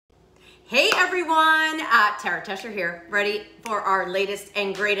Hey everyone, Tara Tesher here, ready for our latest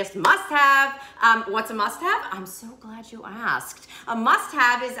and greatest must-have. What's a must-have? I'm so glad you asked. A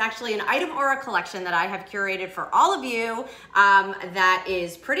must-have is actually an item or a collection that I have curated for all of you that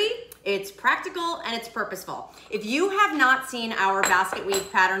is pretty, it's practical, and it's purposeful. If you have not seen our Basketweave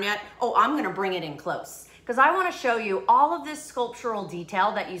pattern yet, I'm gonna bring it in close, because I want to show you all of this sculptural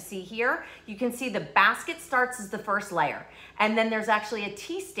detail that you see here. You can see the basket starts as the first layer, and then there's actually a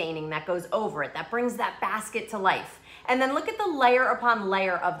tea staining that goes over it that brings that basket to life. And then look at the layer upon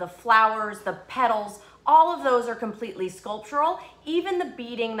layer of the flowers, the petals. All of those are completely sculptural. Even the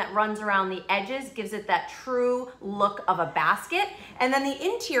beading that runs around the edges gives it that true look of a basket. And then the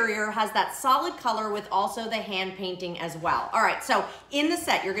interior has that solid color with also the hand painting as well. All right, so in the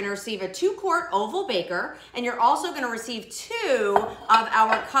set, you're gonna receive a 2-quart oval baker, and you're also gonna receive 2 of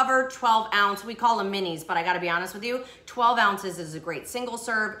our covered 12-ounce, we call them minis, but I gotta be honest with you, 12 ounces is a great single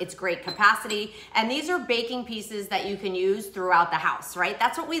serve, it's great capacity, and these are baking pieces that you can use throughout the house, right?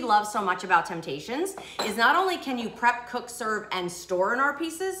 That's what we love so much about Temptations, is not only can you prep, cook, serve, and store in our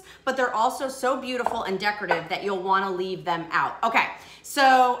pieces, but they're also so beautiful and decorative that you'll want to leave them out. Okay,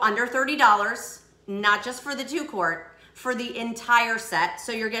 so under $30, not just for the 2-quart, for the entire set.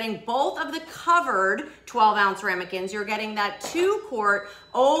 So you're getting both of the covered 12-ounce ramekins. You're getting that 2-quart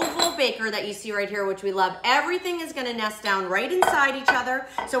oval baker that you see right here, which we love. Everything is gonna nest down right inside each other.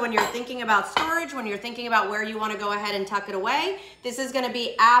 So when you're thinking about storage, when you're thinking about where you wanna go ahead and tuck it away, this is gonna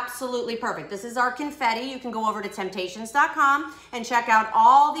be absolutely perfect. This is our confetti. You can go over to temp-tations.com and check out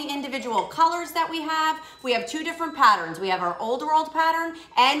all the individual colors that we have. We have 2 different patterns. We have our old world pattern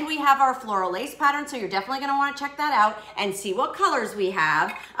and we have our floral lace pattern. So you're definitely gonna wanna check that out and see what colors we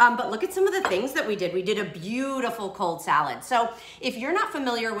have. But look at some of the things that we did. We did a beautiful cold salad. So if you're not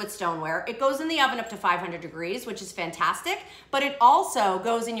familiar with stoneware, it goes in the oven up to 500 degrees, which is fantastic, but it also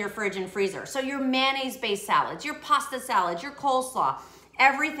goes in your fridge and freezer. So your mayonnaise-based salads, your pasta salads, your coleslaw,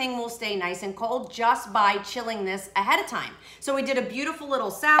 everything will stay nice and cold just by chilling this ahead of time. So we did a beautiful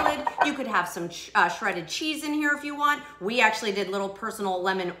little salad. You could have some shredded cheese in here if you want. We actually did little personal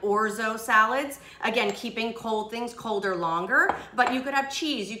lemon orzo salads. Again, keeping cold things colder longer, but you could have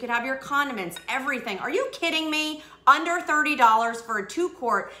cheese, you could have your condiments, everything. Are you kidding me? Under $30 for a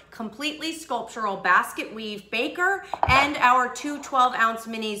 2-quart completely sculptural Basketweave baker and our 2 12-ounce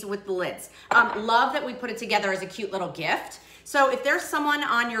minis with the lids. Love that we put it together as a cute little gift. So if there's someone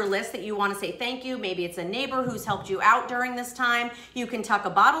on your list that you want to say thank you, maybe it's a neighbor who's helped you out during this time, you can tuck a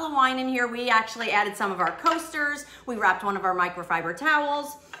bottle of wine in here. We actually added some of our coasters. We wrapped one of our microfiber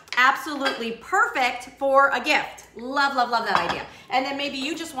towels. Absolutely perfect for a gift. Love, love, love that idea. And then maybe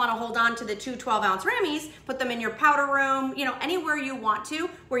you just want to hold on to the 2 12-ounce Rammies, put them in your powder room, you know, anywhere you want to,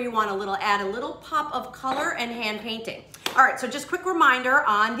 where you want add a little pop of color and hand painting. All right, so just quick reminder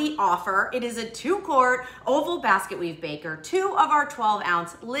on the offer. It is a 2-quart oval Basketweave baker, 2 of our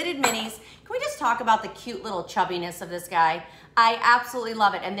 12-ounce lidded minis. Can we just talk about the cute little chubbiness of this guy? I absolutely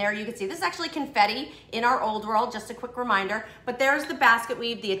love it. And there you can see, this is actually confetti in our old world, just a quick reminder. But there's the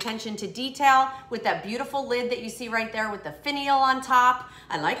Basketweave, the attention to detail with that beautiful lid that you see right there with the finial on top.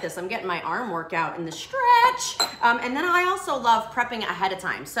 I like this. I'm getting my arm workout in the stretch. And then I also love prepping ahead of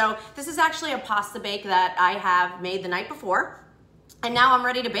time. So this is actually a pasta bake that I have made the night before. And now I'm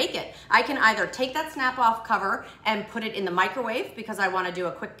ready to bake it. I can either take that snap-off cover and put it in the microwave because I want to do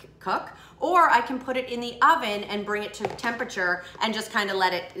a quick cook, or I can put it in the oven and bring it to temperature and just kind of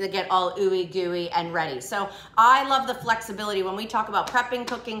let it get all ooey gooey and ready. So I love the flexibility. When we talk about prepping,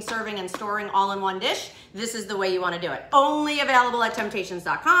 cooking, serving, and storing all in one dish, this is the way you want to do it. Only available at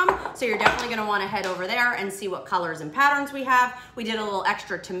temp-tations.com. So you're definitely going to want to head over there and see what colors and patterns we have. We did a little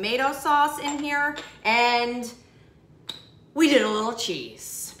extra tomato sauce in here, and we did a little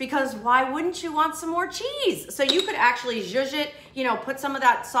cheese, because why wouldn't you want some more cheese? So you could actually zhuzh it, you know, put some of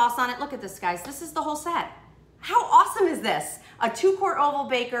that sauce on it. Look at this, guys. This is the whole set. How awesome is this? A 2-quart oval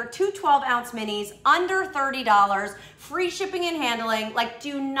baker, 2 12-ounce minis, under $30, free shipping and handling. Like,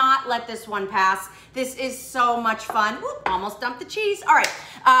 do not let this one pass. This is so much fun. Whoop, almost dumped the cheese. All right,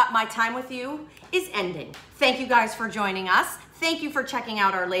 my time with you is ending. Thank you guys for joining us. Thank you for checking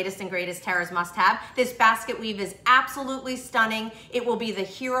out our latest and greatest Tara's must-have. This Basketweave is absolutely stunning. It will be the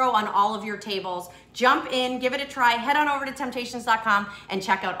hero on all of your tables. Jump in, give it a try, head on over to temp-tations.com and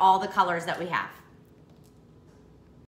check out all the colors that we have.